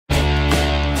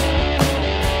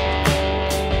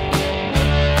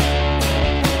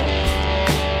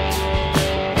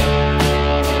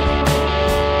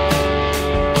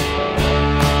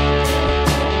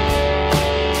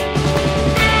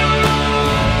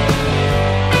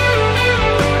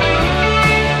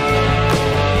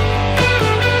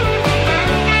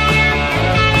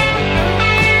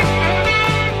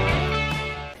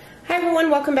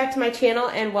my channel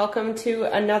and welcome to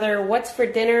another What's for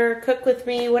Dinner, Cook With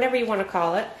Me, whatever you want to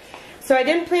call it. So I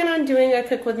didn't plan on doing a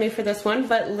Cook With Me for this one,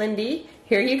 but Lindy,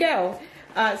 here you go.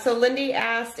 So Lindy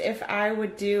asked if I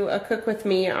would do a Cook With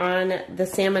Me on the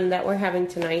salmon that we're having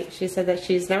tonight. She said that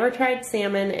she's never tried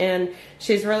salmon and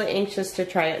she's really anxious to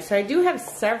try it. So I do have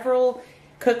several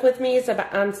Cook With Me's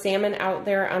on salmon out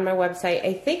there on my website.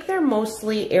 I think they're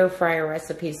mostly air fryer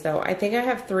recipes though. I think I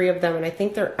have 3 of them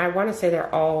and I want to say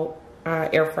they're all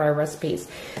air fryer recipes.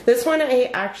 This one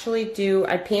I actually do,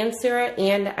 I pan-sear it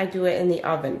and I do it in the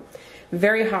oven.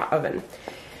 Very hot oven.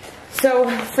 So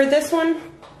for this one,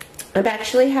 I'm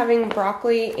actually having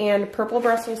broccoli and purple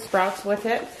Brussels sprouts with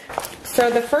it.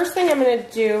 So the first thing I'm going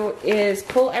to do is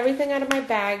pull everything out of my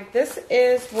bag. This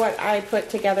is what I put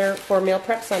together for Meal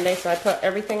Prep Sunday, so I put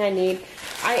everything I need.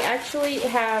 I actually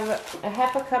have a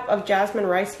half a cup of jasmine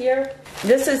rice here.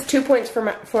 This is 2 points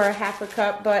for a half a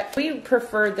cup, but we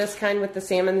prefer this kind with the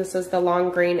salmon. This is the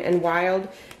long grain and wild.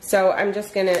 So I'm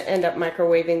just going to end up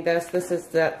microwaving this. This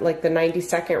is like the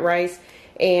 90-second rice.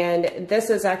 And this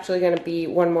is actually going to be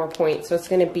 1 more point, so it's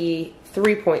going to be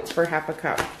 3 points for half a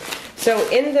cup. So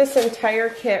in this entire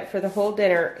kit for the whole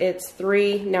dinner, it's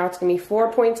 3, now it's going to be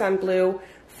 4 points on blue,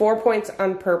 4 points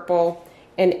on purple,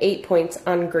 and 8 points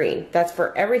on green. That's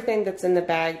for everything that's in the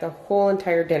bag, the whole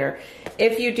entire dinner.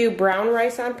 If you do brown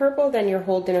rice on purple, then your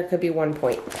whole dinner could be 1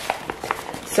 point.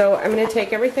 So I'm going to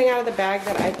take everything out of the bag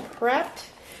that I prepped.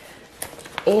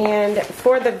 And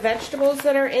for the vegetables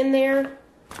that are in there,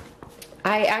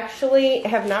 I actually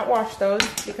have not washed those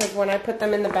because when I put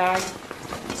them in the bag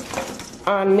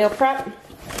on meal prep,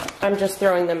 I'm just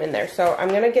throwing them in there. So I'm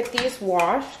going to get these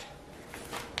washed.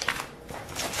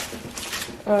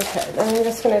 Okay, then I'm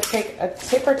just going to take a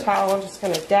paper towel, I'm just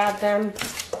going to dab them.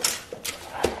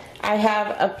 I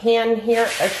have a pan here,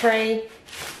 a tray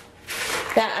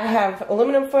that I have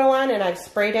aluminum foil on and I've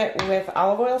sprayed it with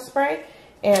olive oil spray.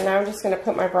 And now I'm just going to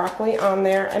put my broccoli on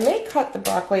there. I may cut the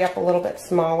broccoli up a little bit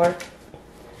smaller.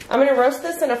 I'm going to roast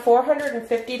this in a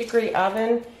 450-degree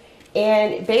oven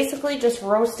and basically just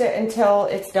roast it until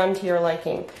it's done to your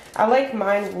liking. I like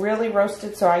mine really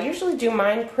roasted, so I usually do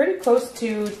mine pretty close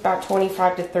to about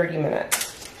 25 to 30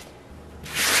 minutes.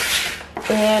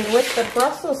 And with the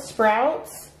Brussels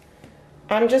sprouts,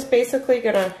 I'm just basically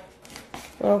going to,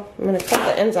 well, I'm going to cut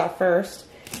the ends off first,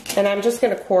 and I'm just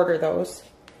going to quarter those.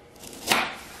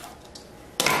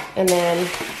 And then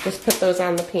just put those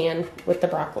on the pan with the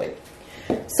broccoli.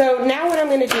 So now what I'm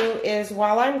going to do is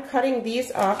while I'm cutting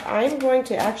these up, I'm going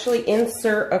to actually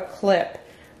insert a clip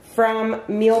from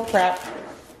Meal Prep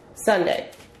Sunday.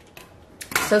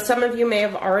 So some of you may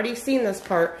have already seen this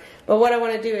part, but what I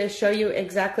want to do is show you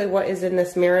exactly what is in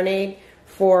this marinade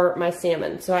for my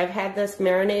salmon. So I've had this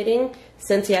marinating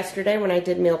since yesterday when I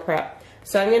did meal prep.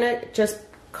 So I'm going to just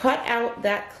cut out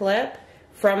that clip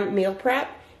from meal prep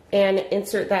and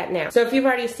insert that now. So if you've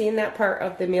already seen that part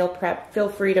of the meal prep, feel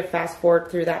free to fast forward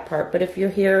through that part. But if you're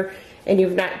here and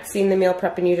you've not seen the meal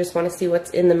prep and you just want to see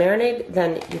what's in the marinade,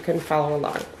 then you can follow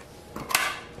along.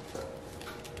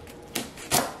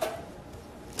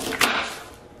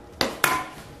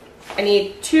 I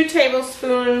need 2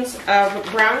 tablespoons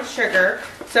of brown sugar.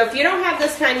 So if you don't have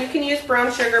this kind, you can use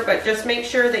brown sugar, but just make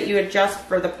sure that you adjust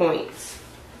for the points,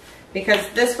 because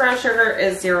this brown sugar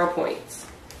is 0 points.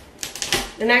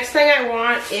 The next thing I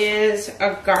want is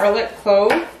a garlic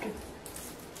clove,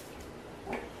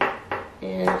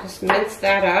 and just mince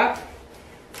that up.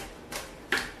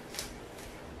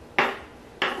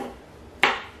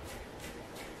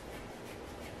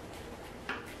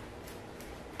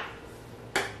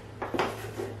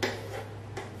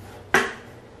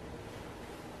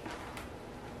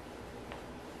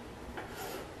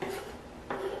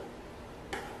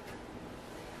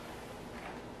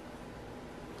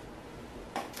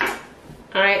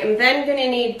 I am then going to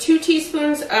need 2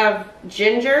 teaspoons of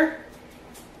ginger,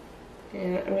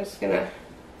 and I'm just going to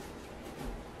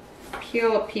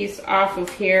peel a piece off of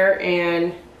here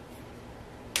and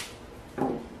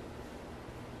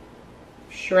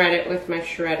shred it with my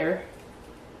shredder.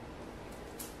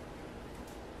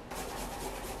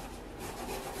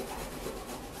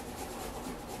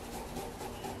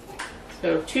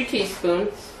 So 2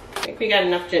 teaspoons. I think we got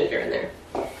enough ginger in there.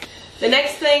 The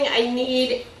next thing I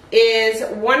need is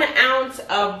 1 ounce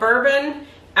of bourbon.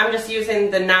 I'm just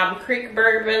using the Knob Creek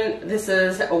bourbon. This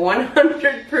is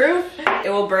 100 proof. It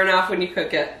will burn off when you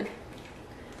cook it.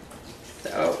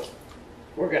 So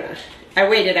I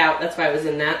weighed it out, that's why I was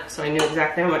in that, so I knew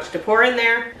exactly how much to pour in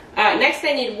there. Next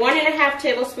I need 1.5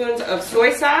 tablespoons of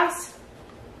soy sauce.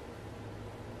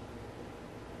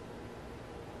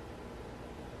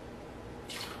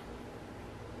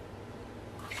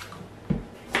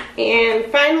 And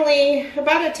finally,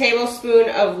 about a tablespoon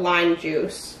of lime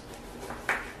juice.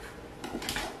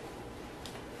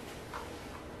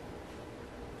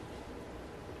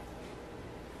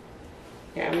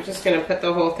 Yeah, I'm just going to put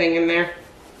the whole thing in there.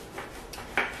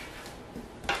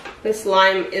 This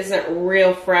lime isn't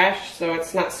real fresh, so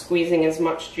it's not squeezing as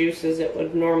much juice as it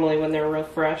would normally when they're real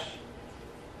fresh.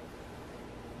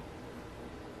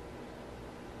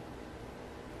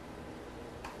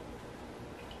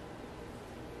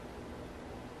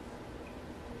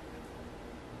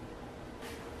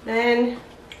 Then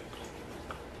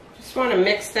just want to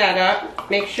mix that up.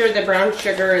 Make sure the brown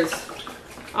sugar is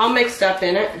all mixed up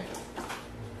in it.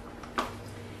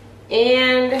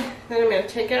 And then I'm going to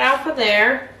take it off of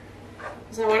there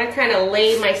because I want to kind of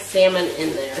lay my salmon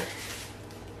in there.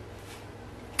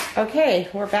 Okay,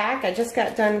 we're back. I just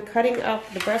got done cutting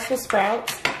up the Brussels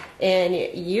sprouts, and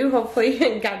you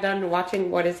hopefully got done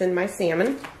watching what is in my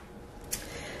salmon.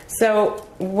 So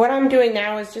what I'm doing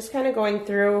now is just kind of going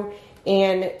through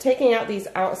and taking out these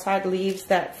outside leaves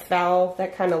that fell,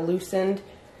 that kind of loosened.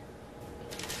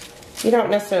 You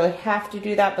don't necessarily have to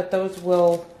do that, but those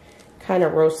will kind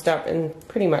of roast up and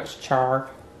pretty much char.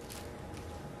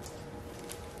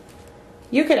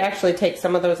 You could actually take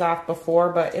some of those off before,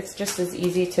 but it's just as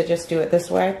easy to just do it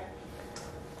this way.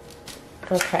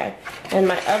 Okay, and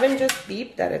my oven just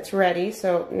beeped that it's ready,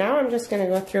 so now I'm just going to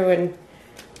go through and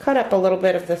cut up a little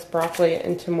bit of this broccoli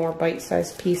into more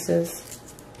bite-sized pieces.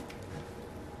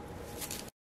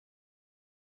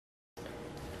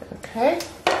 Okay.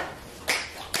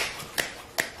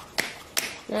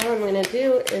 Now what I'm going to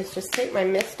do is just take my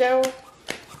misto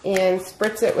and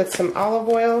spritz it with some olive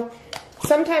oil.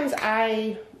 Sometimes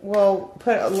I will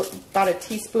put about a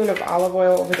teaspoon of olive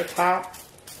oil over the top.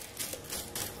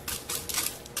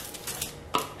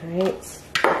 Alright.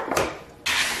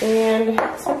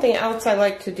 And something else I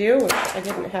like to do, which I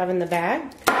didn't have in the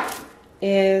bag,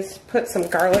 is put some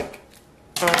garlic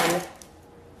on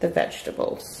the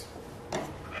vegetables.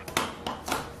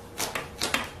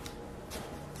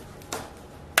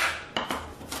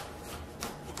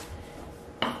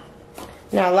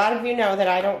 Now, a lot of you know that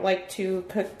I don't like to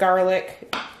cook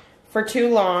garlic for too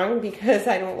long because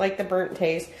I don't like the burnt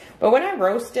taste. But when I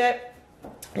roast it,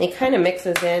 it kind of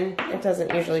mixes in. It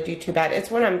doesn't usually do too bad. It's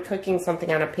when I'm cooking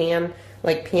something on a pan,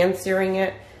 like pan-searing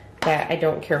it, that I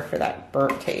don't care for that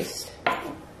burnt taste.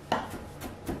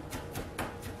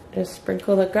 Just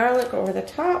sprinkle the garlic over the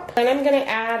top. And I'm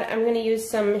going to use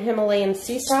some Himalayan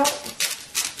sea salt.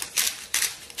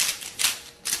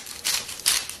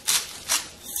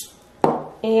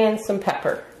 And some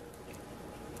pepper.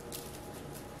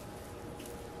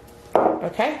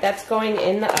 Okay, that's going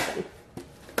in the oven.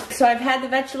 So I've had the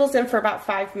vegetables in for about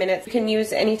 5 minutes. You can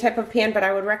use any type of pan, but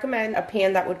I would recommend a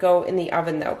pan that would go in the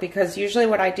oven though, because usually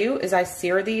what I do is I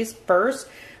sear these first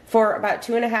for about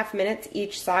 2.5 minutes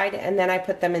each side, and then I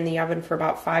put them in the oven for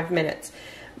about 5 minutes.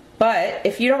 But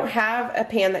if you don't have a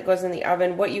pan that goes in the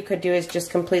oven, what you could do is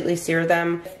just completely sear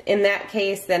them. In that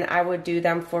case, then I would do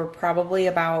them for probably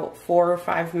about 4 or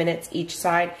 5 minutes each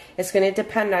side. It's going to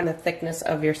depend on the thickness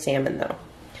of your salmon though.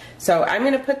 So I'm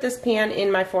going to put this pan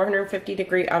in my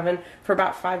 450-degree oven for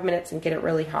about 5 minutes and get it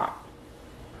really hot.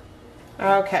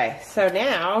 Okay, so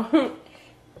now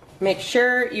make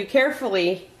sure you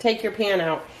carefully take your pan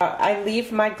out. I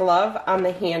leave my glove on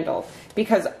the handle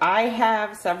because I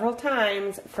have several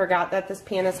times forgot that this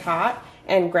pan is hot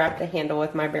and grabbed the handle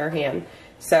with my bare hand.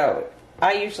 So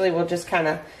I usually will just kind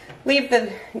of leave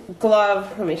the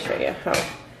glove. Let me show you how.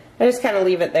 I just kind of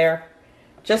leave it there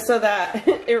just so that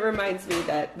it reminds me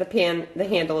that the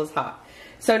handle is hot.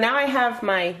 So now I have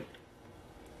my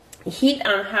heat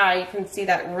on high. You can see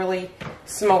that really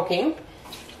smoking.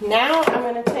 Now I'm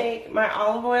going to take my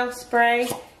olive oil spray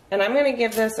and I'm going to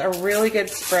give this a really good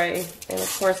spray. And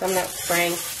of course I'm not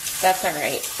spraying. That's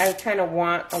alright. I kind of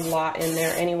want a lot in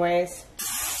there anyways.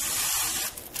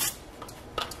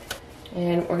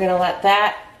 And we're going to let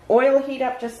that oil heat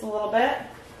up just a little bit.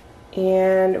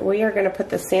 And we are going to put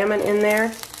the salmon in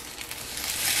there,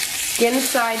 skin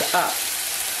side up.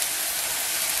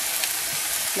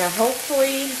 Now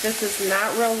hopefully this is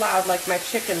not real loud like my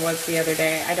chicken was the other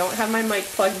day. I don't have my mic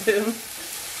plugged in.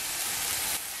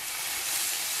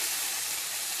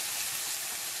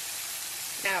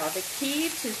 Now the key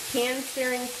to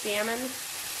pan-searing salmon,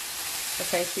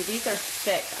 okay, see these are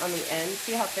thick on the end.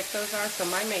 See how thick those are? So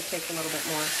mine may take a little bit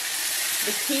more.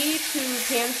 The key to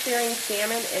pan-searing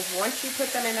salmon is once you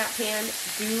put them in that pan,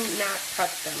 do not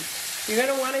touch them. You're going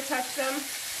to want to touch them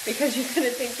because you're going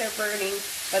to think they're burning,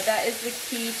 but that is the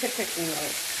key to cooking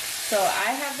those. So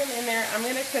I have them in there. I'm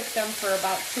going to cook them for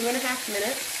about 2.5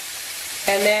 minutes,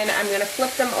 and then I'm going to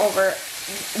flip them over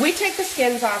we take the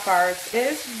skins off ours.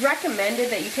 It is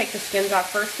recommended that you take the skins off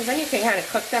first because then you can kind of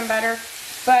cook them better.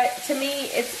 But to me,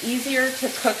 it's easier to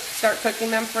start cooking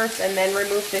them first and then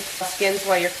remove the skins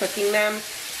while you're cooking them.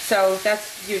 So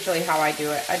that's usually how I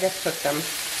do it. I just cook them.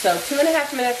 So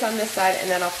 2.5 minutes on this side, and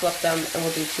then I'll flip them and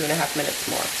we'll do 2.5 minutes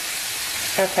more.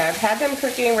 Okay, I've had them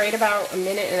cooking right about 1.5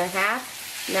 minutes.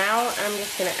 Now I'm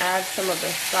just going to add some of the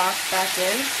sauce back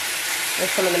in with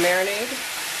some of the marinade.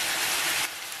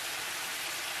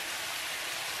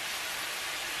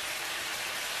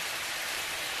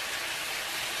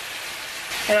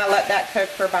 And I'll let that cook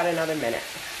for about another minute.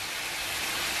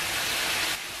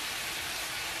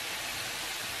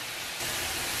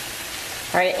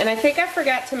 Alright, and I think I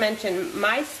forgot to mention,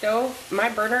 my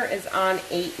burner is on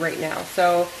 8 right now.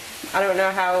 So I don't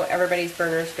know how everybody's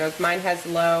burners goes. Mine has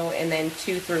low and then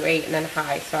 2 through 8 and then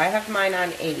high. So I have mine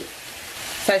on 8.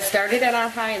 So I started it on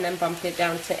high and then bumped it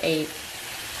down to 8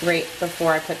 right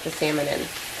before I put the salmon in.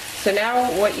 So now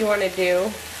what you want to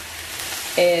do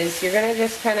is you're going to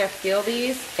just kind of feel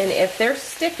these, and if they're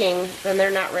sticking, then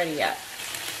they're not ready yet.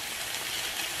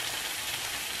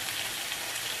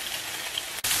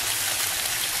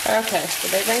 Okay, so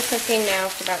they've been cooking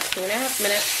now for about 2.5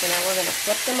 minutes, so now we're going to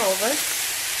flip them over.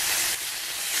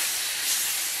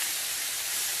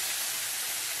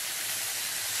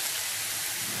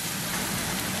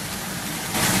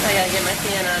 I gotta get my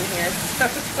fan on here, so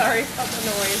sorry about the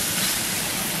noise.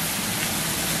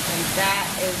 And that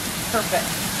is perfect.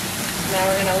 Now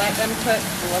we're going to let them cook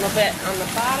a little bit on the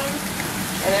bottom,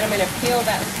 and then I'm going to peel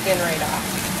that skin right off.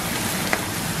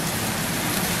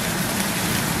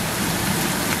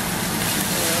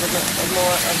 A little bit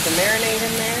more of the marinade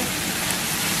in there.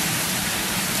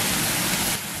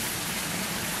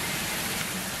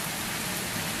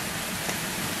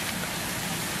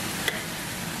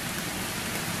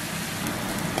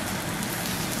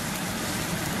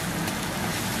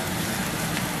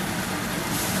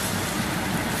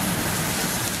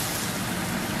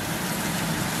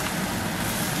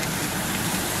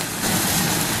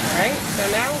 Alright, so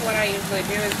now what I usually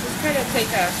do is just kind of take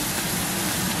a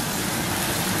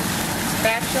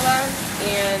spatula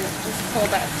and just pull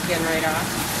that skin right off.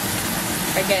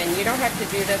 Again, you don't have to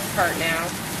do this part now.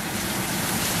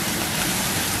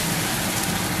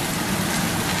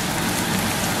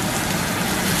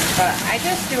 But I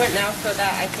just do it now so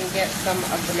that I can get some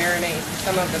of the marinade,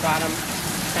 some of the bottom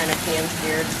kind of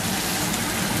pan-seared.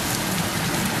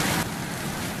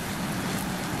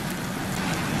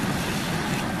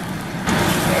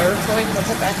 Going to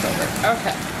put it back over.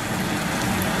 Okay.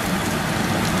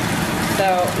 So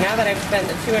now that I've spent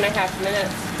the 2.5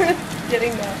 minutes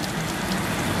getting the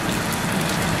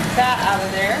fat out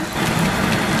of there.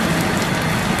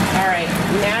 Alright,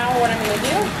 now what I'm going to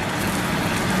do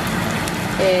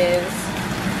is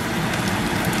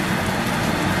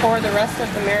pour the rest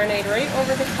of the marinade right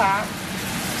over the top.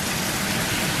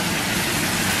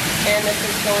 And this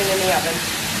is going in the oven.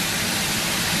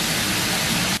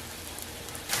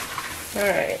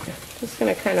 Alright, just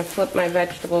going to kind of flip my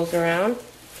vegetables around.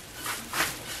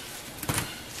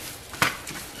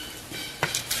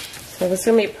 So this is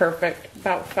going to be perfect,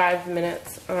 about 5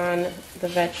 minutes on the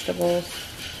vegetables.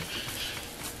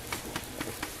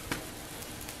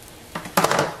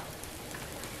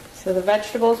 So the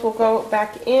vegetables will go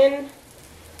back in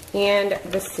and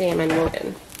the salmon will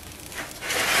in.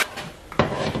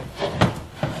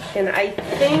 And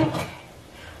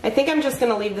I think I'm just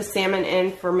going to leave the salmon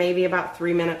in for maybe about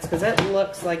 3 minutes because it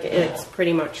looks like it's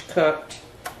pretty much cooked.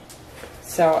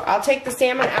 So I'll take the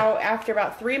salmon out after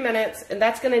about 3 minutes, and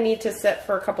that's going to need to sit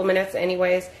for a couple minutes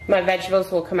anyways. My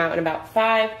vegetables will come out in about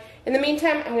 5. In the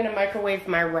meantime, I'm going to microwave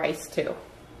my rice too.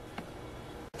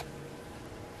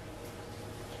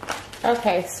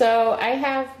 Okay, so I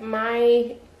have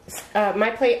my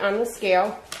plate on the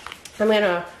scale. I'm going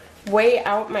to weigh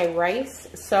out my rice.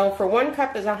 So for 1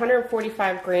 cup is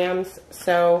 145 grams.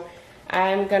 So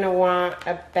I'm going to want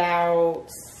about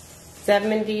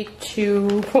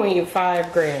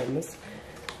 72.5 grams.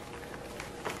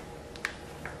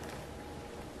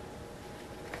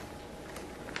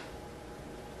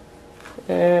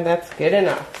 That's good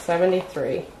enough,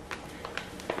 73.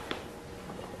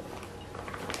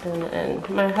 And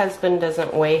my husband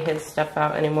doesn't weigh his stuff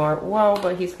out anymore. Whoa,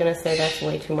 but he's going to say that's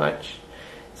way too much.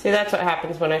 See, that's what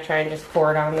happens when I try and just pour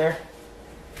it on there.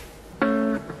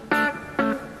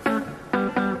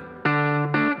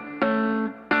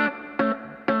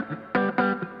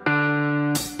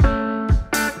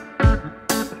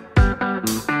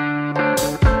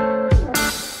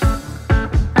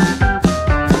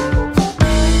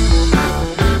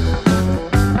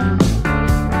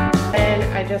 And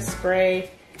I just spray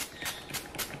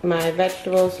my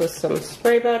vegetables with some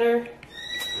spray butter.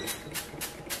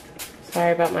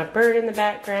 Sorry about my bird in the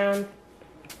background.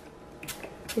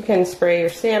 You can spray your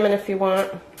salmon if you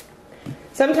want.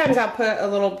 Sometimes I'll put a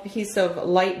little piece of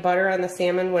light butter on the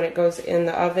salmon when it goes in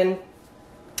the oven,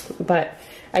 but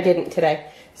I didn't today.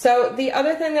 So the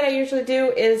other thing that I usually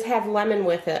do is have lemon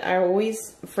with it. I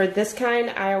always, for this kind,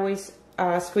 I always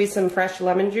squeeze some fresh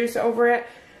lemon juice over it.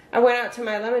 I went out to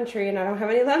my lemon tree and I don't have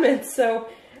any lemons, so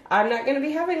I'm not going to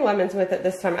be having lemons with it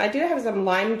this time. I do have some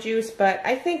lime juice, but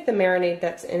I think the marinade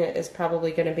that's in it is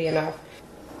probably going to be enough.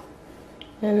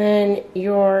 And then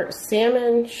your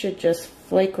salmon should just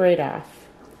flake right off.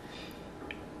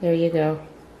 There you go.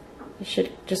 It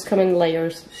should just come in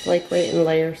layers, flake right in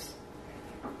layers.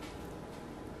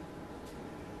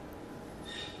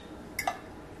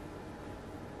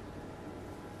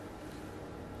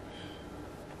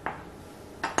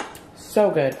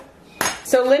 So good.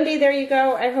 So Lindy, there you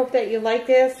go. I hope that you like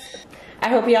this. I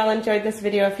hope you all enjoyed this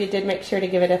video. If you did, make sure to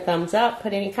give it a thumbs up.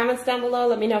 Put any comments down below.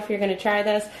 Let me know if you're going to try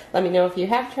this. Let me know if you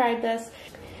have tried this.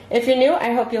 If you're new,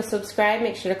 I hope you'll subscribe.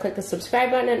 Make sure to click the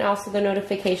subscribe button and also the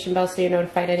notification bell so you're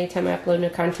notified anytime I upload new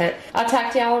content. I'll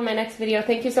talk to y'all in my next video.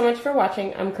 Thank you so much for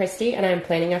watching. I'm Christy, and I'm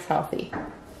Planning Us Healthy.